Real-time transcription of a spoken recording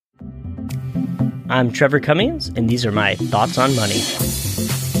I'm Trevor Cummings, and these are my thoughts on money.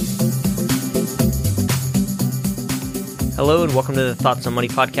 Hello, and welcome to the Thoughts on Money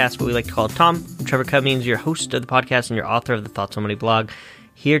podcast, what we like to call Tom. I'm Trevor Cummings, your host of the podcast and your author of the Thoughts on Money blog,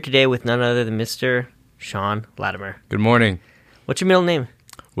 here today with none other than Mr. Sean Latimer. Good morning. What's your middle name?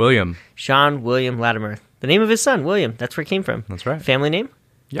 William. Sean William Latimer. The name of his son, William. That's where it came from. That's right. Family name?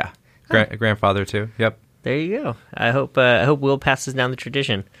 Yeah. Grandfather, too. Yep. There you go. I hope Will passes down the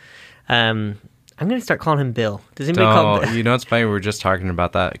tradition. I'm going to start calling him Bill. Does anybody call him Bill? You know, it's funny. We were just talking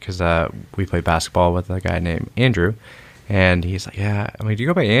about that because we played basketball with a guy named Andrew. And he's like, yeah. I'm like, do you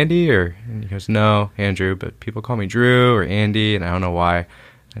go by Andy? And he goes, no, Andrew. But people call me Drew or Andy, and I don't know why.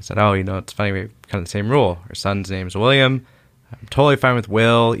 I said, oh, you know, it's funny. We have kind of the same rule. Our son's name is William. I'm totally fine with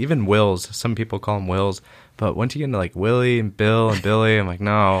Will. Even Wills. Some people call him Wills. But once you get into like Willie and Bill and Billy, I'm like,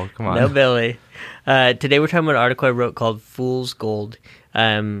 no, come on. No Billy. Today we're talking about an article I wrote called Fool's Gold.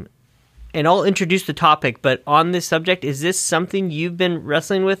 And I'll introduce the topic, but on this subject, is this something you've been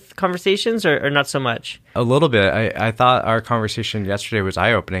wrestling with conversations or not so much? A little bit. I thought our conversation yesterday was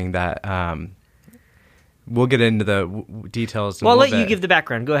eye-opening that we'll get into the details in Well, a I'll little let bit. you give the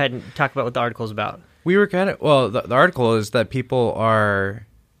background. Go ahead and talk about what the article is about. We were kind of, the article is that people are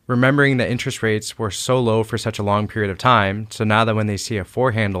remembering that interest rates were so low for such a long period of time. So now that when they see a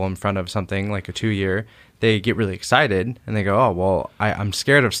 4 handle in front of something like a 2-year, they get really excited and they go, oh, well, I'm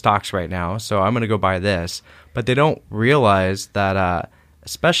scared of stocks right now, so I'm going to go buy this. But they don't realize that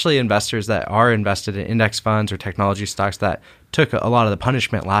especially investors that are invested in index funds or technology stocks that took a lot of the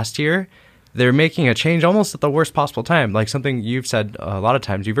punishment last year, they're making a change almost at the worst possible time. Like something you've said a lot of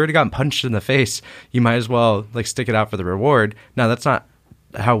times, you've already gotten punched in the face. You might as well like stick it out for the reward. Now, that's not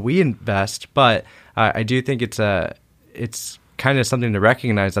how we invest, but I do think it's kind of something to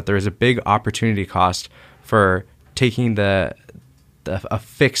recognize that there is a big opportunity cost for taking a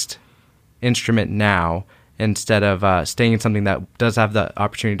fixed instrument now instead of staying in something that does have the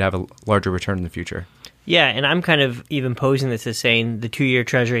opportunity to have a larger return in the future. Yeah, and I'm kind of even posing this as saying the 2-year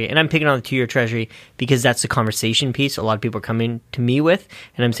treasury, and I'm picking on the 2-year treasury because that's the conversation piece a lot of people are coming to me with,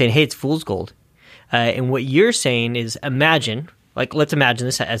 and I'm saying, hey, it's fool's gold. And what you're saying is imagine, like let's imagine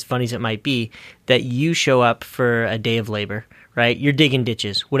this as funny as it might be, that you show up for a day of labor, right? You're digging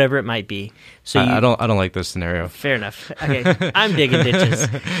ditches, whatever it might be. So I don't like this scenario. Fair enough. Okay, I'm digging ditches.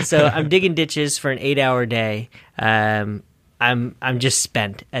 So I'm digging ditches for an 8-hour day. I'm just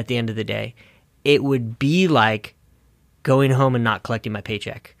spent at the end of the day. It would be like going home and not collecting my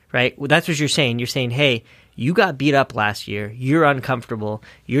paycheck, right? Well, that's what you're saying. You're saying, hey, you got beat up last year. You're uncomfortable.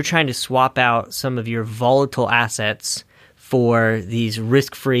 You're trying to swap out some of your volatile assets for these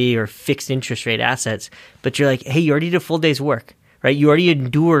risk-free or fixed interest rate assets. But you're like, hey, you already did a full day's work, right? You already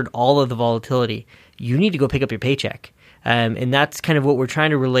endured all of the volatility. You need to go pick up your paycheck. And that's kind of what we're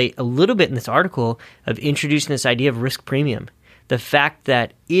trying to relate a little bit in this article of introducing this idea of risk premium. The fact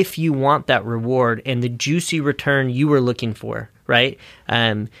that if you want that reward and the juicy return you were looking for, right,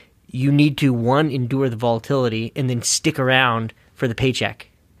 you need to, one, endure the volatility and then stick around for the paycheck.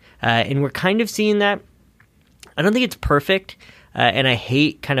 And we're kind of seeing that. I don't think it's perfect, and I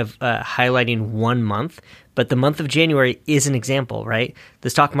hate kind of highlighting one month, but the month of January is an example, right? The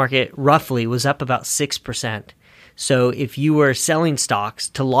stock market roughly was up about 6%. So if you were selling stocks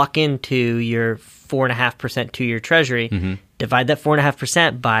to lock into your 4.5% 2-year treasury, divide that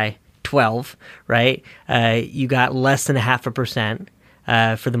 4.5% by 12, right? You got less than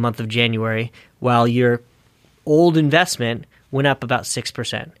 0.5% for the month of January, while your old investment went up about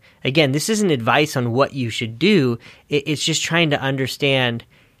 6%. Again, this isn't advice on what you should do. It's just trying to understand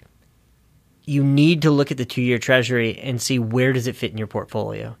you need to look at the 2-year treasury and see where does it fit in your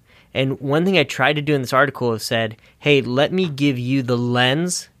portfolio. And one thing I tried to do in this article is said, hey, let me give you the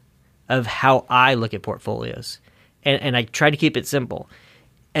lens of how I look at portfolios. And I try to keep it simple.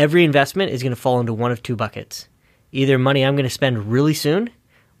 Every investment is going to fall into one of 2 buckets. Either money I'm going to spend really soon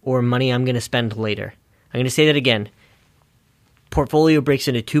or money I'm going to spend later. I'm going to say that again. Portfolio breaks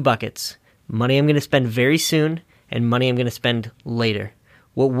into 2 buckets. Money I'm going to spend very soon and money I'm going to spend later.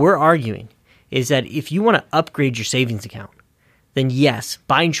 What we're arguing is that if you want to upgrade your savings account, then yes,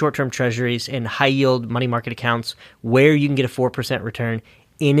 buying short-term treasuries and high-yield money market accounts where you can get a 4% return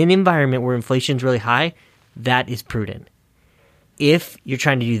in an environment where inflation is really high, that is prudent. If you're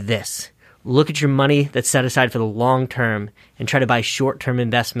trying to do this, look at your money that's set aside for the long term and try to buy short-term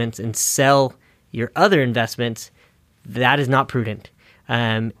investments and sell your other investments, that is not prudent.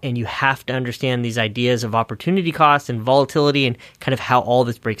 And you have to understand these ideas of opportunity cost and volatility and kind of how all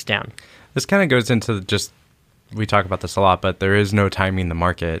this breaks down. This kind of goes into just, we talk about this a lot, but there is no timing the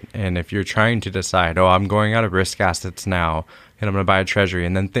market. And if you're trying to decide, I'm going out of risk assets now, and I'm going to buy a treasury.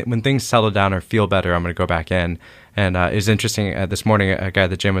 And then when things settle down or feel better, I'm going to go back in. And it's interesting. This morning, a guy at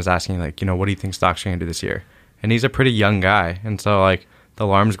the gym was asking, like, what do you think stocks are going to do this year? And he's a pretty young guy. And so, like, the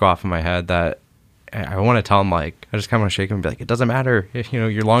alarms go off in my head that I want to tell him, like, I just kind of want to shake him and be like, it doesn't matter. If,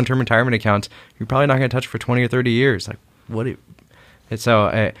 your long-term retirement accounts, you're probably not going to touch for 20 or 30 years. Like, what? And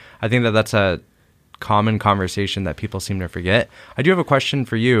so I think that's a common conversation that people seem to forget. I do have a question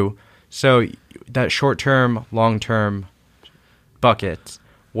for you. So that short-term, long-term bucket,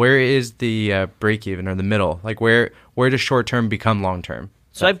 where is the break-even or the middle? Like, where does short-term become long-term?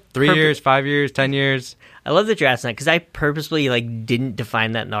 So 3 years, 5 years, 10 years? I love that you're asking that because I purposely didn't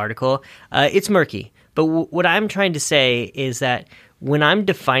define that in the article. It's murky. But what I'm trying to say is that when I'm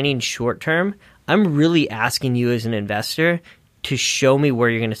defining short-term, I'm really asking you as an investor to show me where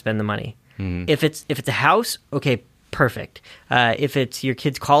you're going to spend the money. Mm-hmm. If it's a house, okay, perfect. If it's your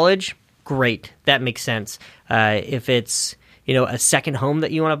kid's college, great. That makes sense. If it's a second home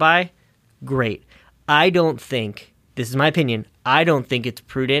that you want to buy, great. I don't think, this is my opinion, I don't think it's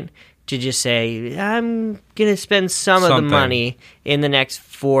prudent to just say, I'm going to spend some of the money in the next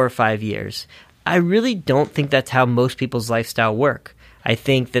 4 or 5 years. I really don't think that's how most people's lifestyle work. I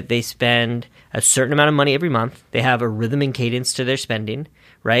think that they spend a certain amount of money every month. They have a rhythm and cadence to their spending,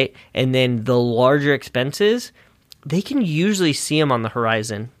 right? And then the larger expenses, they can usually see them on the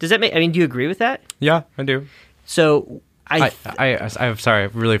horizon. Does that make, do you agree with that? Yeah, I do. So I'm sorry,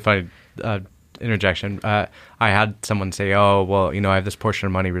 really funny interjection. I had someone say, oh, well, I have this portion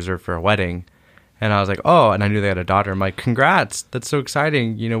of money reserved for a wedding. And I was like, oh, and I knew they had a daughter. I'm like, congrats. That's so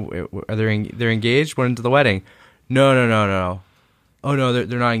exciting. Are they're engaged? Went into the wedding. No. Oh, no,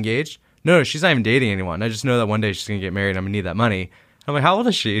 they're not engaged? No, she's not even dating anyone. I just know that one day she's going to get married and I'm going to need that money. I'm like, how old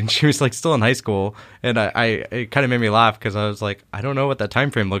is she? And she was still in high school. And it kind of made me laugh because I was like, I don't know what that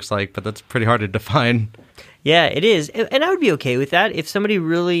time frame looks like, but that's pretty hard to define. Yeah, it is. And I would be okay with that. If somebody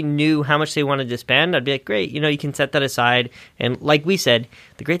really knew how much they wanted to spend, I'd be like, great, you can set that aside. And like we said,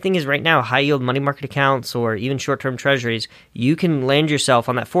 the great thing is right now, high-yield money market accounts or even short-term treasuries, you can land yourself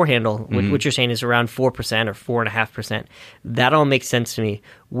on that four handle, which you're saying is around 4% or 4.5%. That all makes sense to me.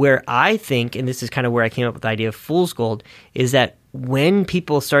 Where I think, and this is kind of where I came up with the idea of fool's gold, is that when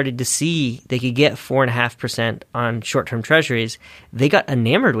people started to see they could get 4.5% on short-term treasuries, they got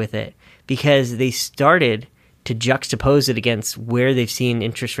enamored with it because they started to juxtapose it against where they've seen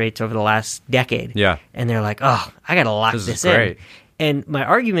interest rates over the last decade. Yeah. And they're like, oh, I got to lock this in. Great. And my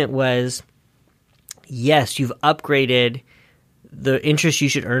argument was, yes, you've upgraded the interest you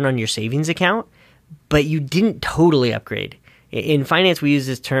should earn on your savings account, but you didn't totally upgrade. In finance, we use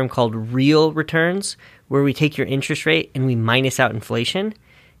this term called real returns, where we take your interest rate and we minus out inflation.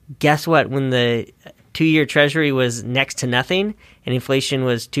 Guess what? When the 2-year treasury was next to nothing and inflation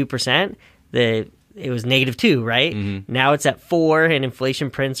was 2%, it was -2, right? Mm-hmm. Now it's at 4 and inflation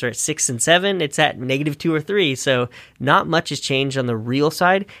prints are at 6 and 7. It's at -2 or 3. So not much has changed on the real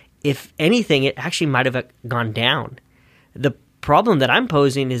side. If anything, it actually might have gone down. The problem that I'm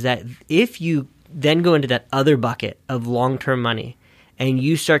posing is that if you then go into that other bucket of long-term money and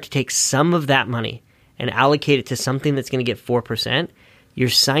you start to take some of that money and allocate it to something that's going to get 4%, you're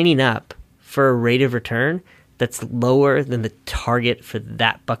signing up for a rate of return that's lower than the target for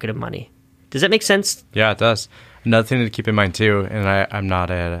that bucket of money. Does that make sense? Yeah, it does. Another thing to keep in mind too, and I'm not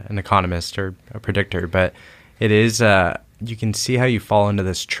an economist or a predictor, but it is, you can see how you fall into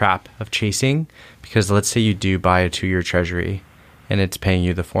this trap of chasing, because let's say you do buy a 2-year treasury and it's paying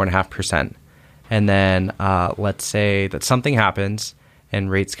you the 4.5%. And then let's say that something happens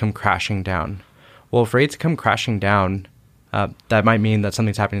and rates come crashing down. Well, if rates come crashing down, that might mean that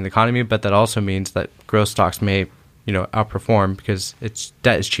something's happening in the economy, but that also means that growth stocks may, outperform because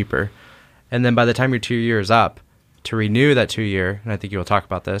debt is cheaper. And then by the time your 2 year is up, to renew that 2 year, and I think you will talk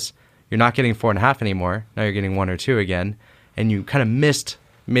about this, you're not getting 4.5 anymore. Now you're getting 1 or 2 again, and you kind of missed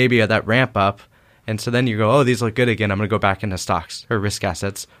maybe that ramp up. And so then you go, oh, these look good again. I'm going to go back into stocks or risk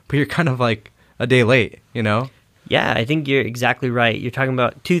assets. But you're kind of like a day late, Yeah, I think you're exactly right. You're talking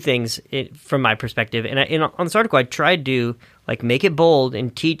about two things from my perspective. And on this article, I tried to make it bold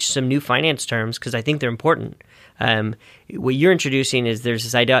and teach some new finance terms because I think they're important. What you're introducing is there's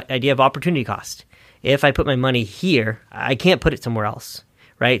this idea of opportunity cost. If I put my money here, I can't put it somewhere else,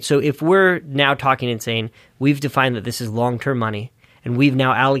 right? So if we're now talking and saying we've defined that this is long-term money and we've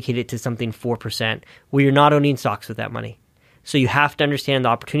now allocated it to something 4%, well, you're not owning stocks with that money. So you have to understand the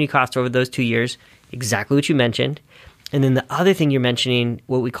opportunity cost over those 2 years, exactly what you mentioned. And then the other thing you're mentioning,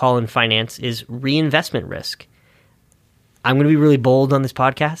 what we call in finance, is reinvestment risk. I'm going to be really bold on this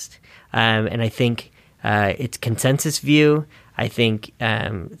podcast, and I think it's consensus view. I think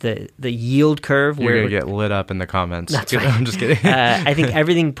the yield curve You're going to get lit up in the comments. That's right. I'm just kidding. I think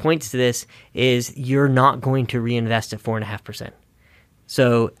everything points to this is you're not going to reinvest at 4.5%.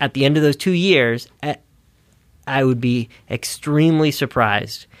 So at the end of those 2 years, I would be extremely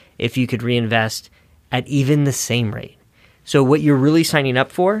surprised if you could reinvest at even the same rate. So what you're really signing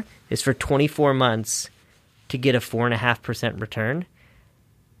up for is for 24 months to get a 4.5% return.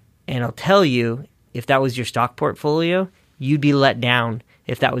 And I'll tell you, if that was your stock portfolio, you'd be let down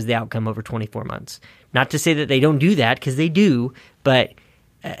if that was the outcome over 24 months. Not to say that they don't do that, because they do, but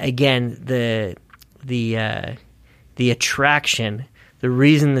again, the attraction, the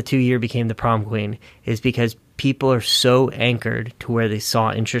reason the 2-year became the prom queen is because people are so anchored to where they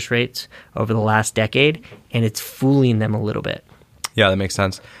saw interest rates over the last decade, and it's fooling them a little bit. Yeah, that makes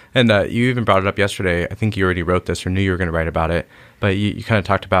sense. And you even brought it up yesterday. I think you already wrote this or knew you were going to write about it. But you kind of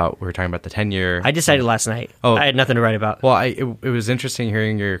talked about, we were talking about the 10-year. I decided last night. Oh, I had nothing to write about. Well, it was interesting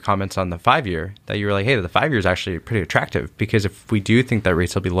hearing your comments on the 5-year, that you were like, hey, the 5-year is actually pretty attractive, because if we do think that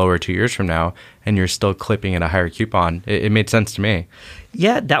rates will be lower 2 years from now and you're still clipping at a higher coupon, it made sense to me.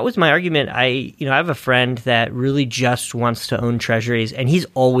 Yeah, that was my argument. I have a friend that really just wants to own treasuries, and he's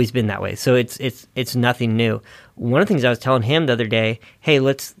always been that way. So it's nothing new. One of the things I was telling him the other day, hey,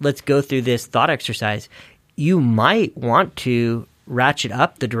 let's go through this thought exercise. You might want to ratchet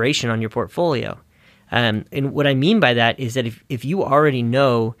up the duration on your portfolio. And what I mean by that is that if you already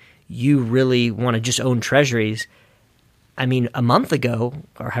know you really want to just own treasuries, I mean, a month ago,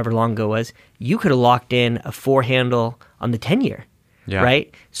 or however long ago it was, you could have locked in a 4 handle on the 10-year,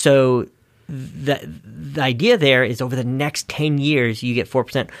 right? So the idea there is over the next 10 years, you get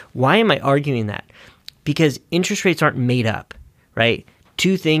 4%. Why am I arguing that? Because interest rates aren't made up, right?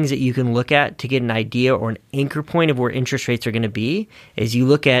 2 things that you can look at to get an idea or an anchor point of where interest rates are going to be is you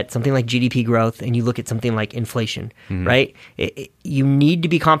look at something like GDP growth and you look at something like inflation, right? You need to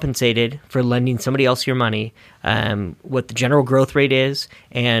be compensated for lending somebody else your money, what the general growth rate is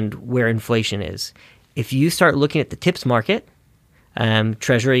and where inflation is. If you start looking at the TIPS market,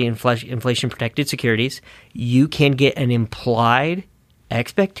 Treasury inflation protected securities, you can get an implied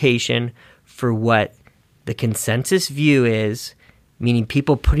expectation for what the consensus view is, meaning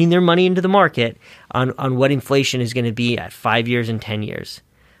people putting their money into the market on what inflation is going to be at 5 years and 10 years.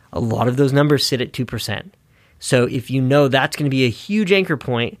 A lot of those numbers sit at 2%. So if you know that's going to be a huge anchor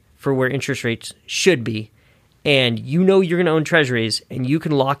point for where interest rates should be, and you know you're going to own treasuries, and you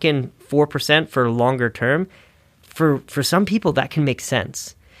can lock in 4% for a longer term, for some people that can make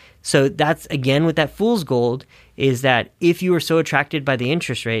sense. So that's, again, with that fool's gold, is that if you are so attracted by the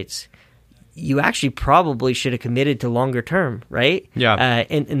interest rates, you actually probably should have committed to longer term, right? Yeah.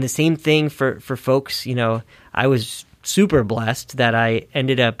 And the same thing for folks, I was super blessed that I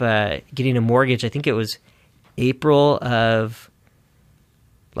ended up getting a mortgage. I think it was April of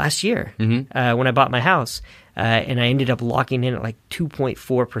last year when I bought my house. And I ended up locking in at like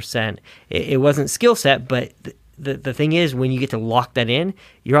 2.4%. It wasn't skill set, but the thing is, when you get to lock that in,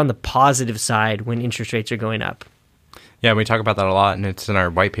 you're on the positive side when interest rates are going up. Yeah, we talk about that a lot, and it's in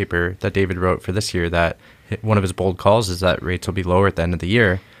our white paper that David wrote for this year that one of his bold calls is that rates will be lower at the end of the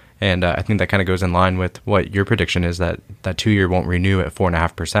year. And I think that kind of goes in line with what your prediction is, that 2-year won't renew at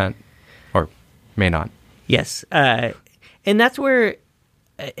 4.5%, or may not. Yes. And that's where,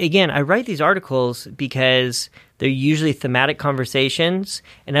 again, I write these articles because they're usually thematic conversations,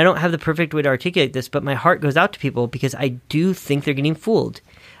 and I don't have the perfect way to articulate this, but my heart goes out to people because I do think they're getting fooled.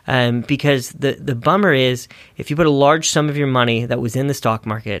 Because the bummer is, if you put a large sum of your money that was in the stock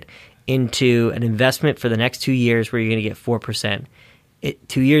market into an investment for the next 2 years where you're going to get 4%,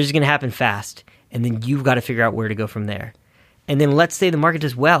 2 years is going to happen fast, and then you've got to figure out where to go from there. And then let's say the market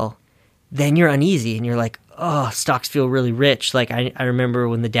does well, then you're uneasy, and you're like, oh, stocks feel really rich. Like I remember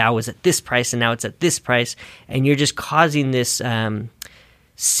when the Dow was at this price, and now it's at this price, and you're just causing this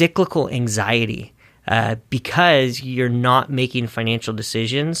cyclical anxiety. Because you're not making financial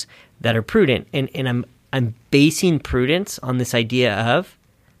decisions that are prudent. And I'm basing prudence on this idea of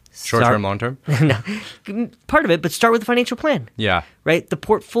short-term, long-term? No, part of it, but start with a financial plan. Yeah. Right? The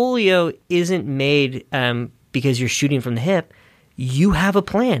portfolio isn't made because you're shooting from the hip. You have a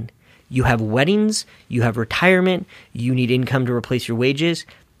plan. You have weddings, you have retirement, you need income to replace your wages.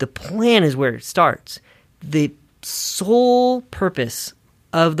 The plan is where it starts. The sole purpose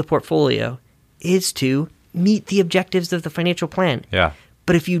of the portfolio is to meet the objectives of the financial plan. Yeah.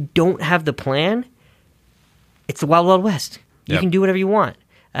 But if you don't have the plan, it's the wild, wild west. You can do whatever you want.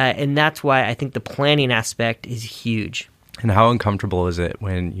 And that's why I think the planning aspect is huge. And how uncomfortable is it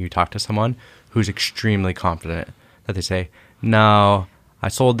when you talk to someone who's extremely confident that they say, no, I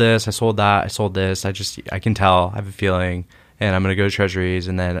sold this, I sold that, I sold this. I can tell, I have a feeling. and I'm going to go to treasuries,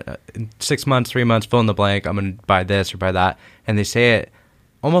 and then in 6 months, 3 months, fill in the blank, I'm going to buy this or buy that. And they say it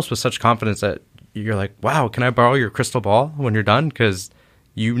almost with such confidence that you're like, wow, can I borrow your crystal ball when you're done? Because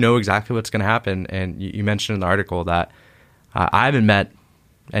you know exactly what's going to happen. And you mentioned in the article that I haven't met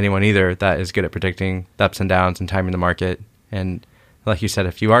anyone either that is good at predicting the ups and downs and timing the market. And like you said,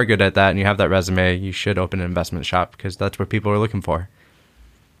 if you are good at that and you have that resume, you should open an investment shop because that's what people are looking for.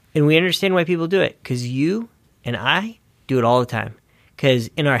 And we understand why people do it, because you and I do it all the time. Because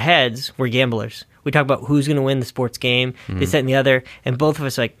in our heads, we're gamblers. We talk about who's going to win the sports game, this, that, and the other, and both of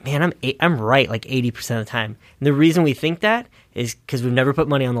us are like, man, I'm right like 80% of the time. And the reason we think that is because we've never put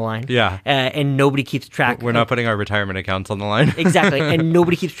money on the line. Yeah. And nobody keeps track. We're not putting our retirement accounts on the line. Exactly, and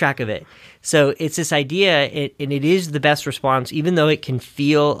nobody keeps track of it. So it's this idea, and it is the best response, even though it can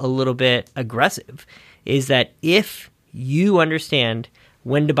feel a little bit aggressive, is that if you understand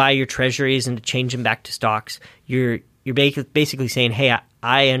when to buy your treasuries and to change them back to stocks, you're basically saying, hey,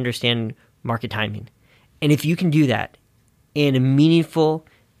 I understand market timing. And if you can do that in a meaningful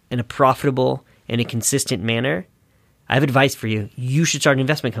and a profitable and a consistent manner, I have advice for you. You should start an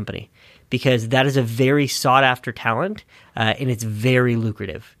investment company, because that is a very sought after talent, and it's very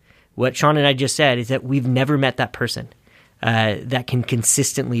lucrative. What Sean and I just said is that we've never met that person that can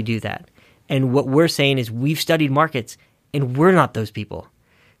consistently do that. And what we're saying is we've studied markets and we're not those people.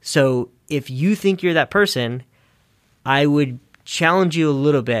 So if you think you're that person, I would challenge you a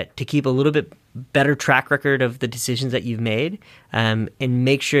little bit to keep a little bit better track record of the decisions that you've made, and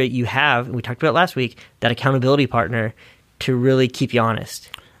make sure that you have, and we talked about last week, that accountability partner to really keep you honest.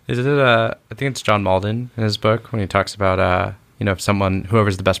 Is it, I think it's John Malden in his book when he talks about, if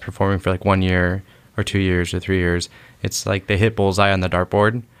whoever's the best performing for like 1 year or 2 years or 3 years, it's like they hit bullseye on the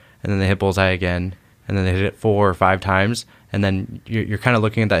dartboard and then they hit bullseye again and then they hit it 4 or 5 times. And then you're kind of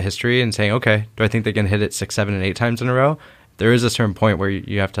looking at that history and saying, okay, do I think they can hit it 6, 7, and 8 times in a row? There is a certain point where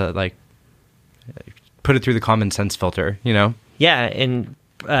you have to like put it through the common sense filter, Yeah, and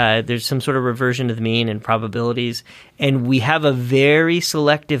there's some sort of reversion to the mean and probabilities, and we have a very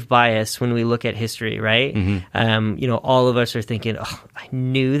selective bias when we look at history, right? Mm-hmm. All of us are thinking, oh, I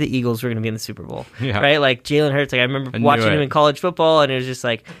knew the Eagles were going to be in the Super Bowl, right? Like Jalen Hurts, like I remember watching him in college football, and it was just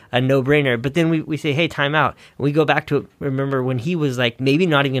like a no-brainer. But then we say, hey, time out. And we go back to, remember when he was like maybe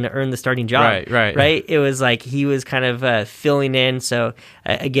not even going to earn the starting job, right? It was like he was kind of filling in. So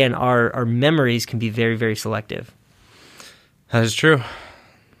again, our memories can be very, very selective. That is true.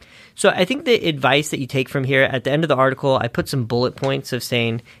 So I think the advice that you take from here, at the end of the article, I put some bullet points of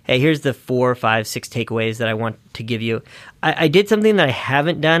saying, hey, here's the 4, 5, 6 takeaways that I want to give you. I did something that I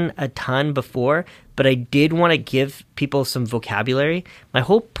haven't done a ton before, but I did want to give people some vocabulary. My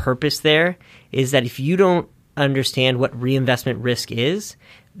whole purpose there is that if you don't understand what reinvestment risk is,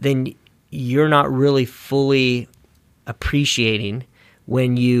 then you're not really fully appreciating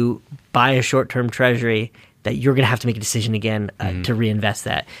when you buy a short-term treasury that you're going to have to make a decision again to reinvest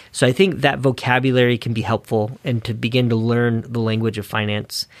that. So I think that vocabulary can be helpful and to begin to learn the language of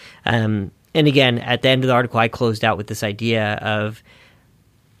finance. And again, at the end of the article, I closed out with this idea of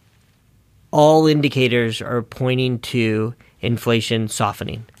all indicators are pointing to inflation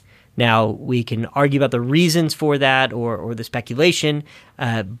softening. Now, we can argue about the reasons for that or the speculation,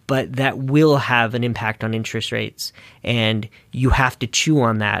 but that will have an impact on interest rates, and you have to chew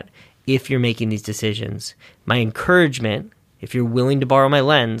on that if you're making these decisions. My encouragement, if you're willing to borrow my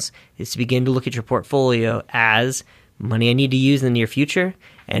lens, is to begin to look at your portfolio as money I need to use in the near future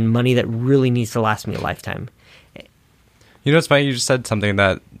and money that really needs to last me a lifetime. It's funny, you just said something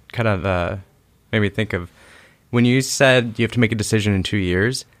that kind of made me think of when you said you have to make a decision in 2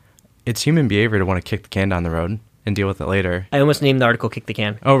 years. It's human behavior to want to kick the can down the road and deal with it later. I almost named the article Kick the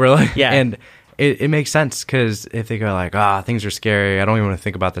Can. Oh, really? Yeah. And it makes sense, because if they go like, things are scary, I don't even want to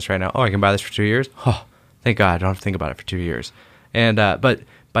think about this right now. Oh, I can buy this for 2 years? Oh, thank God, I don't have to think about it for 2 years. And but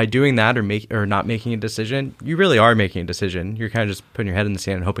by doing that or not making a decision, you really are making a decision. You're kind of just putting your head in the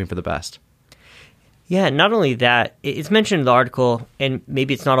sand and hoping for the best. Yeah, not only that, it's mentioned in the article, and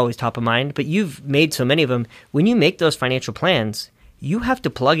maybe it's not always top of mind, but you've made so many of them. When you make those financial plans, you have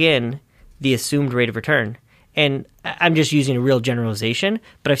to plug in the assumed rate of return. And I'm just using a real generalization,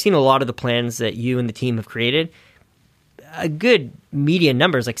 but I've seen a lot of the plans that you and the team have created. A good median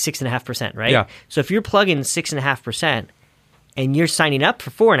number is like 6.5%, right? Yeah. So if you're plugging 6.5% and you're signing up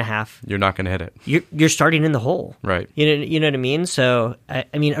for 4.5%, you're not going to hit it. You're starting in the hole, right? You know what I mean? So I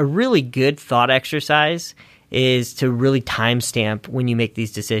mean, a really good thought exercise is to really timestamp when you make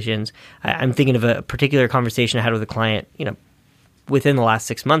these decisions. I'm thinking of a particular conversation I had with a client, within the last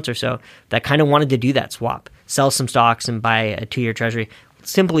 6 months or so, that kind of wanted to do that swap, sell some stocks and buy a 2-year treasury.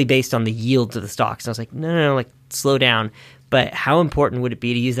 simply based on the yields of the stocks. And I was like, no, like slow down. But how important would it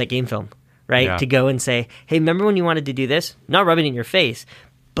be to use that game film, right? Yeah. To go and say, hey, remember when you wanted to do this? Not rubbing it in your face,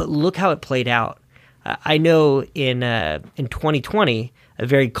 but look how it played out. I know in 2020, a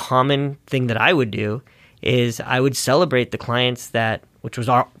very common thing that I would do is I would celebrate the clients that, which was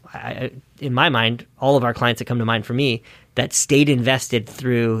in my mind, all of our clients that come to mind for me, that stayed invested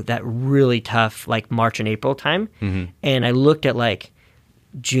through that really tough like March and April time. Mm-hmm. And I looked at like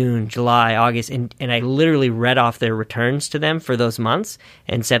June, July, August, and I literally read off their returns to them for those months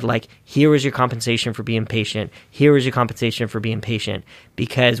and said, like, here was your compensation for being patient. Here was your compensation for being patient.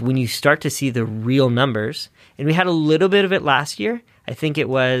 Because when you start to see the real numbers, and we had a little bit of it last year, I think it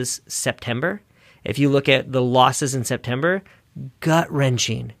was September. If you look at the losses in September,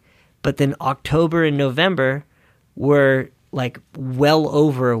 gut-wrenching. But then October and November were like well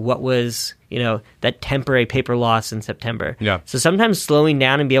over what was, that temporary paper loss in September. Yeah. So sometimes slowing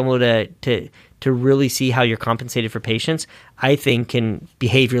down and being able to really see how you're compensated for patience, I think can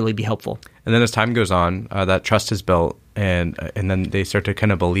behaviorally be helpful. And then as time goes on, that trust is built, and then they start to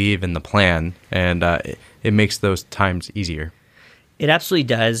kind of believe in the plan, and it makes those times easier. It absolutely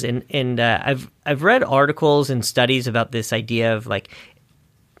does, and I've read articles and studies about this idea of like,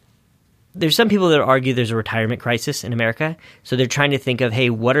 there's some people that argue there's a retirement crisis in America. So they're trying to think of, hey,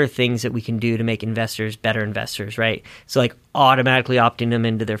 what are things that we can do to make investors better investors, right? So like automatically opting them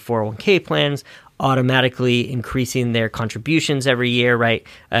into their 401k plans, automatically increasing their contributions every year, right?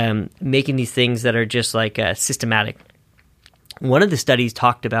 Making these things that are just like systematic. One of the studies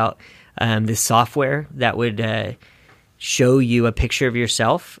talked about this software that would show you a picture of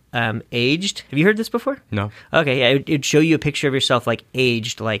yourself aged. Have you heard this before? No. Okay, yeah, it'd show you a picture of yourself like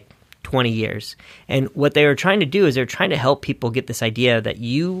aged like 20 years. And what they were trying to do is they're trying to help people get this idea that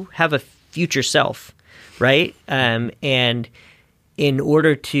you have a future self, right? And in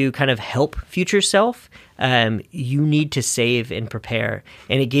order to kind of help future self, you need to save and prepare.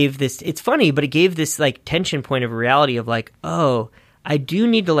 And it gave this, it's funny, but it gave this like tension point of reality of like, oh, I do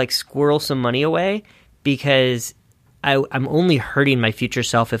need to like squirrel some money away because I'm only hurting my future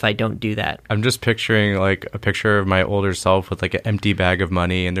self if I don't do that. I'm just picturing like a picture of my older self with like an empty bag of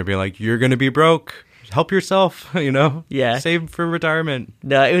money, and they'll be like, "You're gonna be broke. Help yourself." Yeah. Save for retirement.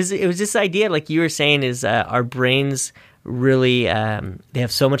 No, it was this idea, like you were saying, is our brains really they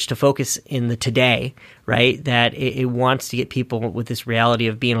have so much to focus in the today, right? That it wants to get people with this reality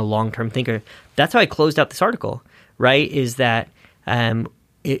of being a long-term thinker. That's how I closed out this article, right? Is that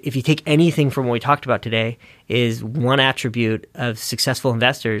if you take anything from what we talked about today, is one attribute of successful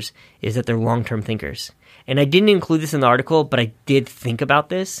investors is that they're long-term thinkers. And I didn't include this in the article, but I did think about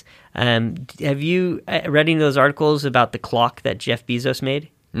this. Have you read any of those articles about the clock that Jeff Bezos made?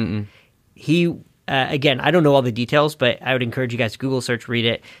 Mm-mm. He, again, I don't know all the details, but I would encourage you guys to Google search, read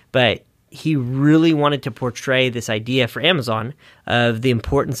it. But he really wanted to portray this idea for Amazon of the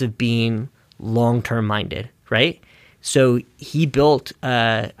importance of being long-term minded, right? So he built,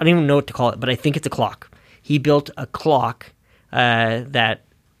 I don't even know what to call it, but I think it's a clock. He built a clock that,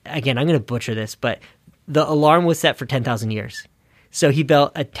 again, I'm going to butcher this, but the alarm was set for 10,000 years. So he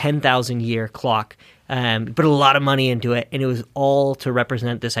built a 10,000-year clock, put a lot of money into it, and it was all to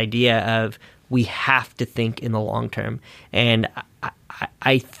represent this idea of we have to think in the long term. And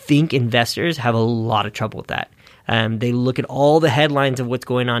I think investors have a lot of trouble with that. They look at all the headlines of what's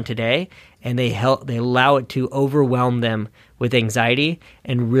going on today, and they allow it to overwhelm them with anxiety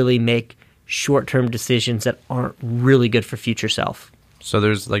and really make short-term decisions that aren't really good for future self. So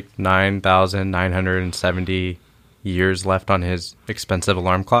there's like 9,970 years left on his expensive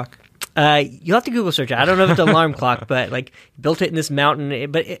alarm clock? You'll have to Google search it. I don't know if it's an alarm clock, but like built it in this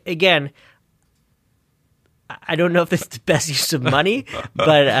mountain. But again, I don't know if it's the best use of money,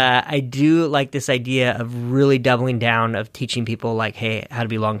 but I do like this idea of really doubling down of teaching people like, hey, how to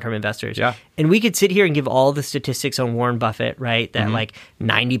be long-term investors. Yeah. And we could sit here and give all the statistics on Warren Buffett, right? That like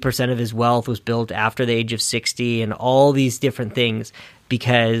 90% of his wealth was built after the age of 60 and all these different things,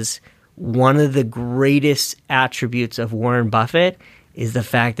 because one of the greatest attributes of Warren Buffett is the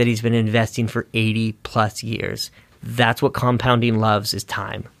fact that he's been investing for 80 plus years. That's what compounding loves, is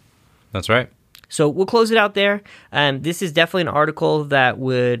time. That's right. So we'll close it out there. This is definitely an article that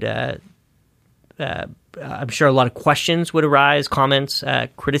would, I'm sure a lot of questions would arise, comments,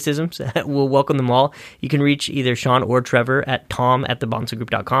 criticisms. We'll welcome them all. You can reach either Sean or Trevor at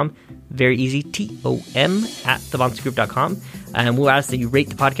tom@thebonsagroup.com. Very easy, TOM@thebonsagroup.com. We'll ask that you rate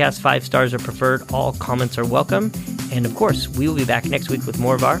the podcast 5 stars or preferred. All comments are welcome. And of course, we will be back next week with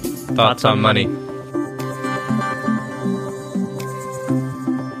more of our Thoughts on Money.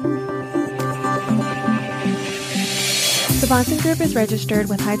 The Bahnsen Group is registered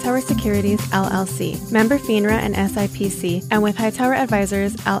with Hightower Securities, LLC, member FINRA and SIPC, and with Hightower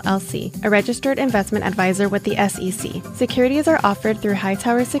Advisors, LLC, a registered investment advisor with the SEC. Securities are offered through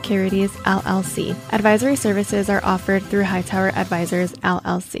Hightower Securities, LLC. Advisory services are offered through Hightower Advisors,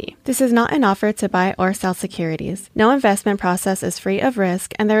 LLC. This is not an offer to buy or sell securities. No investment process is free of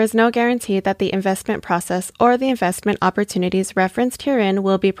risk, and there is no guarantee that the investment process or the investment opportunities referenced herein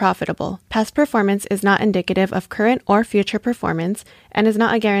will be profitable. Past performance is not indicative of current or future performance and is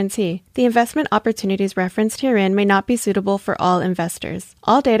not a guarantee. The investment opportunities referenced herein may not be suitable for all investors.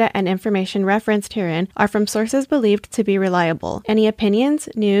 All data and information referenced herein are from sources believed to be reliable. Any opinions,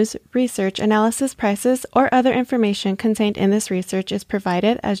 news, research, analysis, prices, or other information contained in this research is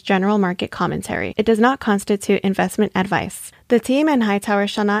provided as general market commentary. It does not constitute investment advice. The team and Hightower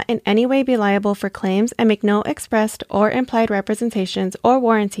shall not in any way be liable for claims and make no expressed or implied representations or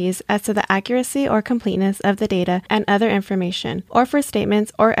warranties as to the accuracy or completeness of the data and other information, or for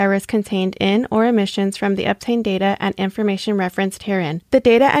statements or errors contained in or omissions from the obtained data and information referenced herein. The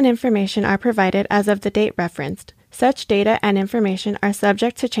data and information are provided as of the date referenced. Such data and information are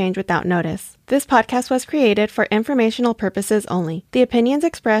subject to change without notice. This podcast was created for informational purposes only. The opinions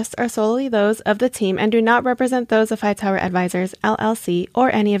expressed are solely those of the team and do not represent those of Hightower Advisors, LLC, or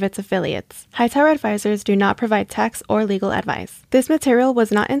any of its affiliates. Hightower Advisors do not provide tax or legal advice. This material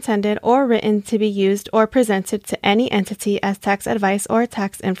was not intended or written to be used or presented to any entity as tax advice or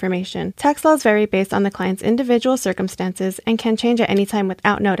tax information. Tax laws vary based on the client's individual circumstances and can change at any time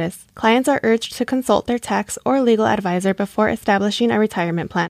without notice. Clients are urged to consult their tax or legal advisor before establishing a retirement plan.